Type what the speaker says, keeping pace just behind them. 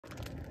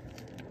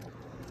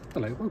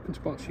Hello, welcome to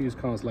Berkshire Used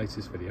Cars'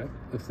 latest video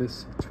of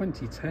this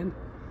 2010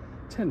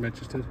 10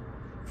 registered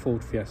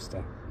Ford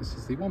Fiesta. This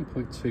is the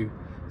 1.2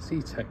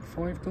 Zetec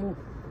 5-door,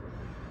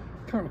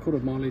 current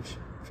recorded mileage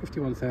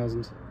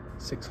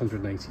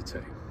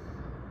 51,682.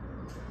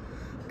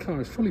 The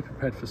car is fully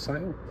prepared for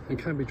sale and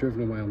can be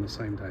driven away on the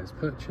same day as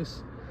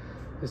purchase.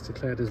 It's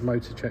declared as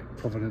motor check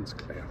provenance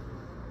clear.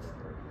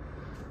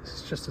 This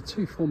is just a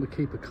two former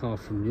keeper car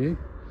from new,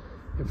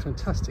 in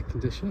fantastic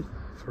condition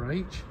for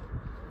age.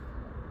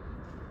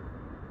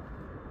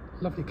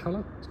 Lovely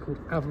colour, it's called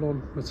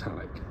Avalon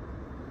Metallic.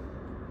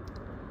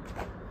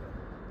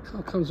 The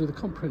car comes with a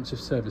comprehensive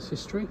service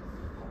history.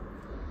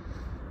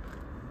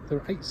 There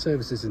are 8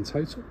 services in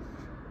total.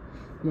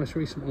 The most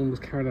recent one was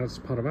carried out as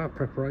part of our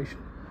preparation,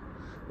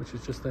 which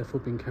has just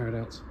therefore been carried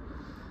out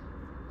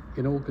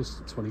in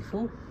August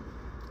 24.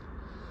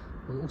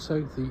 And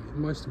also the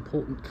most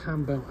important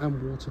cambelt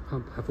and water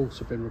pump have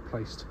also been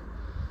replaced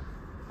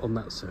on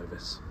that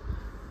service.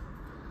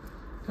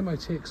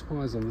 MOT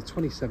expires on the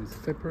 27th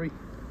of February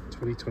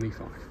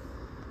 2025.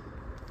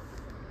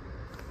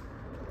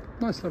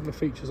 Nice level of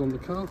features on the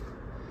car.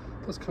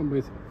 It does come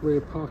with rear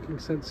parking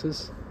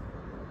sensors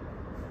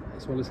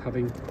as well as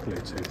having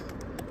Bluetooth.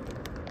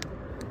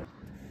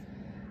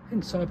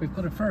 Inside we've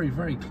got a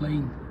very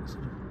clean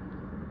sort of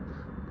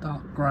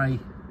dark grey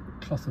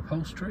cloth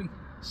upholstery,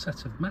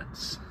 set of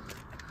mats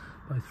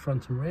both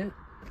front and rear.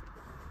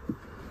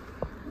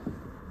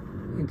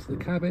 Into the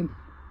cabin,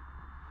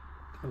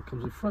 car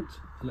comes with front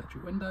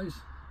electric windows,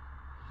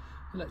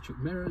 electric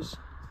mirrors,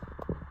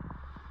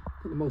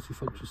 got the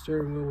multifunction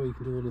steering wheel where you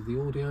can do all of the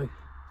audio,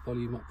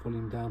 volume up,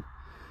 volume down,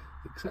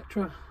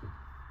 etc.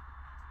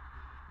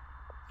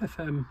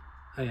 FM,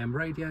 AM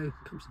radio,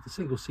 comes with a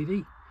single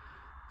CD,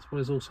 as well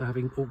as also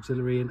having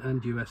auxiliary in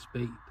and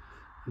USB,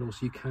 and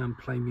also you can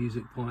play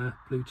music via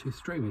Bluetooth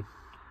streaming.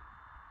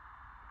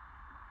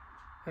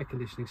 Air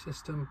conditioning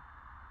system,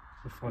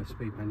 a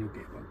 5-speed manual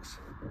gearbox.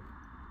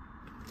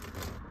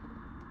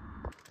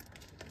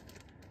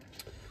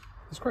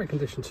 It's great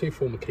condition two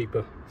former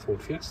keeper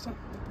Ford Fiesta.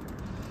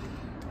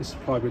 It's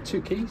supplied with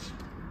 2 keys.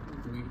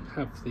 We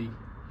have the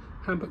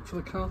handbook for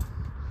the car,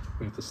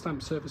 we have the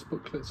stamp service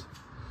booklet.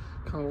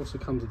 The car also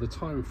comes with the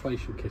tyre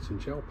inflation kit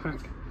and gel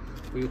pack.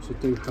 We also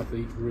do have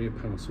the rear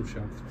parcel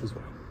shelf as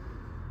well.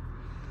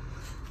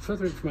 For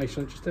further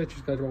information, I just urge you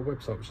to go to our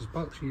website, which is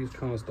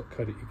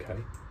berkshireusedcars.co.uk,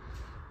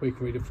 where you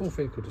can read a full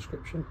vehicle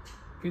description,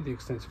 view the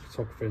extensive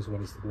photography as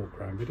well as the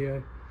walk around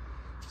video,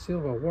 see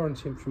all of our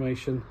warranty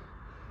information,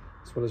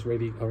 as well as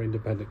reading our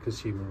independent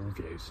consumer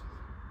reviews.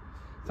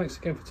 Thanks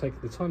again for taking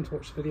the time to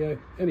watch the video.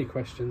 Any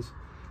questions,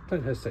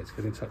 don't hesitate to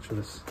get in touch with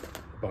us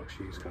at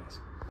Berkshire Used Cars.